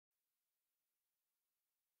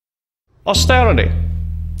Austerity.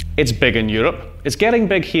 It's big in Europe. It's getting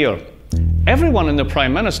big here. Everyone and the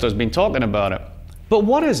Prime Minister has been talking about it. But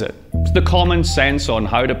what is it? It's the common sense on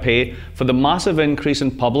how to pay for the massive increase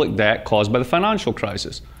in public debt caused by the financial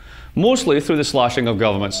crisis, mostly through the slashing of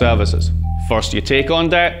government services. First you take on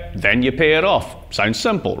debt, then you pay it off. Sounds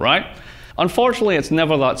simple, right? Unfortunately, it's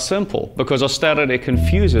never that simple because austerity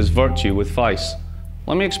confuses virtue with vice.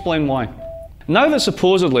 Let me explain why. Now that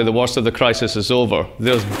supposedly the worst of the crisis is over,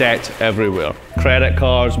 there's debt everywhere. Credit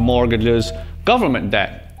cards, mortgages, government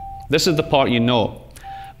debt. This is the part you know.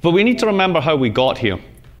 But we need to remember how we got here.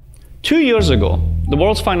 2 years ago, the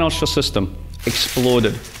world's financial system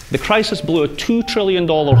exploded. The crisis blew a $2 trillion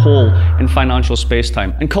hole in financial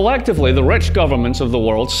space-time. And collectively, the rich governments of the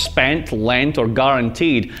world spent, lent, or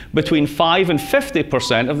guaranteed between 5 and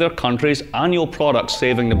 50% of their country's annual product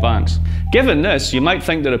saving the banks. Given this, you might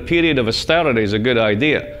think that a period of austerity is a good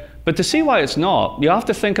idea. But to see why it's not, you have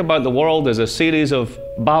to think about the world as a series of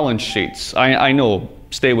balance sheets. I know,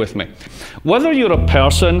 stay with me. Whether you're a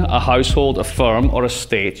person, a household, a firm, or a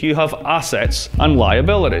state, you have assets and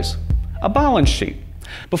liabilities. A balance sheet.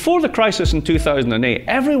 Before the crisis in 2008,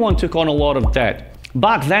 everyone took on a lot of debt.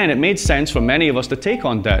 Back then, it made sense for many of us to take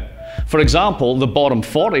on debt. For example, the bottom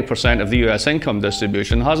 40% of the US income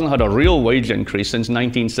distribution hasn't had a real wage increase since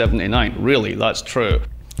 1979. Really, that's true.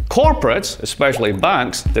 Corporates, especially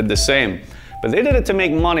banks, did the same. But they did it to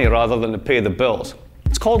make money rather than to pay the bills.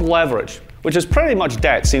 It's called leverage, which is pretty much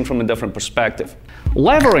debt seen from a different perspective.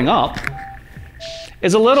 Levering up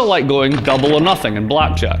is a little like going double or nothing in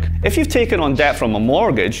blackjack. If you've taken on debt from a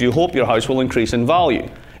mortgage, you hope your house will increase in value.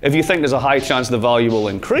 If you think there's a high chance the value will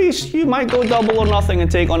increase, you might go double or nothing and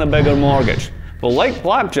take on a bigger mortgage. But like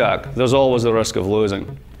blackjack, there's always the risk of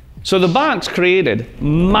losing. So the banks created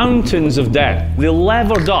mountains of debt. They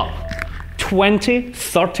levered up 20,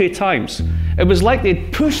 30 times. It was like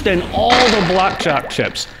they'd pushed in all the blackjack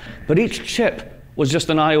chips, but each chip was just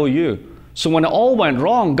an IOU. So when it all went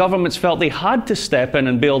wrong, governments felt they had to step in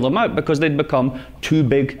and bail them out because they'd become too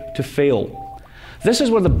big to fail. This is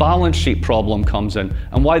where the balance sheet problem comes in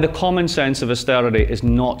and why the common sense of austerity is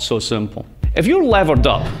not so simple. If you're levered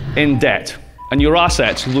up in debt and your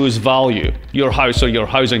assets lose value, your house or your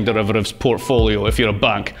housing derivatives portfolio if you're a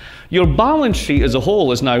bank, your balance sheet as a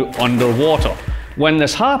whole is now underwater. When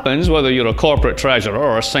this happens, whether you're a corporate treasurer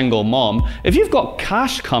or a single mom, if you've got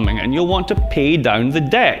cash coming in, you'll want to pay down the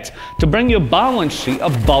debt to bring your balance sheet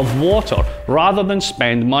above water rather than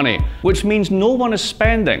spend money, which means no one is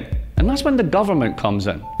spending. And that's when the government comes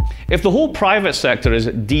in. If the whole private sector is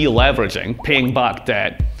deleveraging, paying back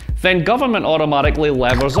debt, then government automatically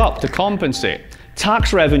levers up to compensate.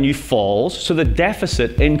 Tax revenue falls, so the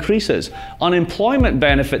deficit increases. Unemployment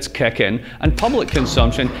benefits kick in, and public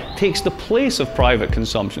consumption takes the place of private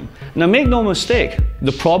consumption. Now make no mistake,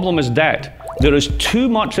 the problem is debt. There is too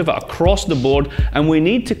much of it across the board, and we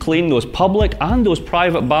need to clean those public and those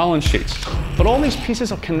private balance sheets. But all these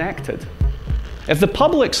pieces are connected. If the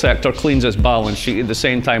public sector cleans its balance sheet at the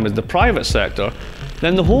same time as the private sector,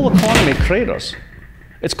 then the whole economy craters.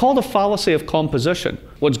 It's called a fallacy of composition.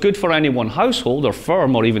 What's good for any one household or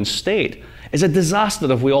firm or even state is a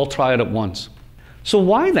disaster if we all try it at once. So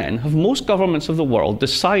why then have most governments of the world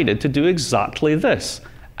decided to do exactly this,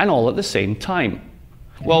 and all at the same time?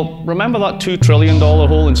 Well, remember that $2 trillion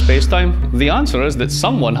hole in space-time? The answer is that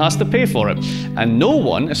someone has to pay for it, and no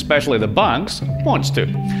one, especially the banks, wants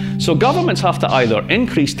to. So governments have to either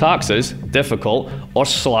increase taxes, difficult, or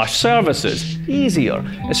slash services, easier,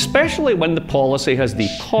 especially when the policy has the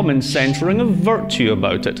common sense ring of virtue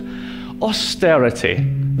about it. Austerity,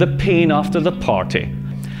 the pain after the party.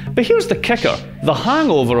 But here's the kicker. The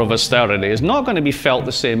hangover of austerity is not going to be felt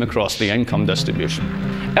the same across the income distribution.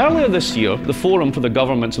 Earlier this year, the Forum for the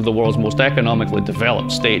Governments of the World's Most Economically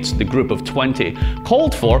Developed States, the Group of 20,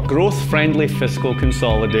 called for growth-friendly fiscal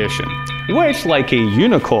consolidation, which, like a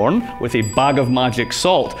unicorn with a bag of magic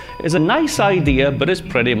salt, is a nice idea but is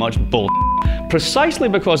pretty much bull. Precisely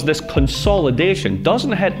because this consolidation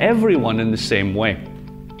doesn't hit everyone in the same way.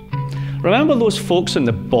 Remember those folks in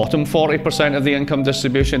the bottom 40% of the income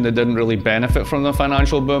distribution that didn't really benefit from the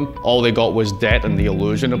financial boom? All they got was debt and the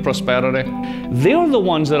illusion of prosperity. They're the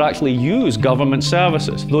ones that actually use government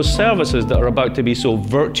services, those services that are about to be so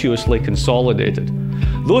virtuously consolidated.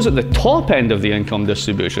 Those at the top end of the income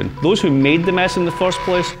distribution, those who made the mess in the first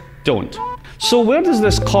place, don't. So where does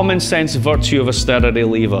this common sense virtue of austerity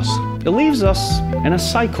leave us? It leaves us in a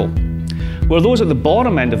cycle, where those at the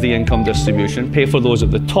bottom end of the income distribution pay for those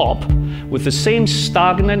at the top, with the same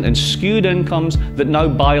stagnant and skewed incomes that now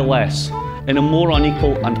buy less in a more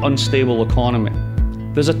unequal and unstable economy.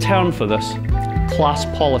 There's a term for this, class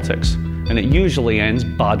politics, and it usually ends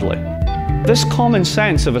badly. This common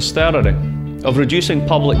sense of austerity, of reducing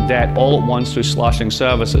public debt all at once through slashing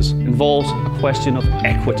services, involves a question of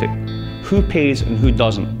equity. Who pays and who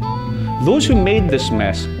doesn't? Those who made this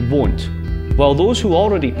mess won't, while those who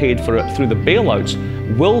already paid for it through the bailouts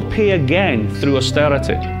will pay again through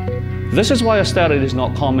austerity. This is why austerity is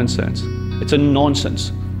not common sense. It's a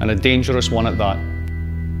nonsense, and a dangerous one at that.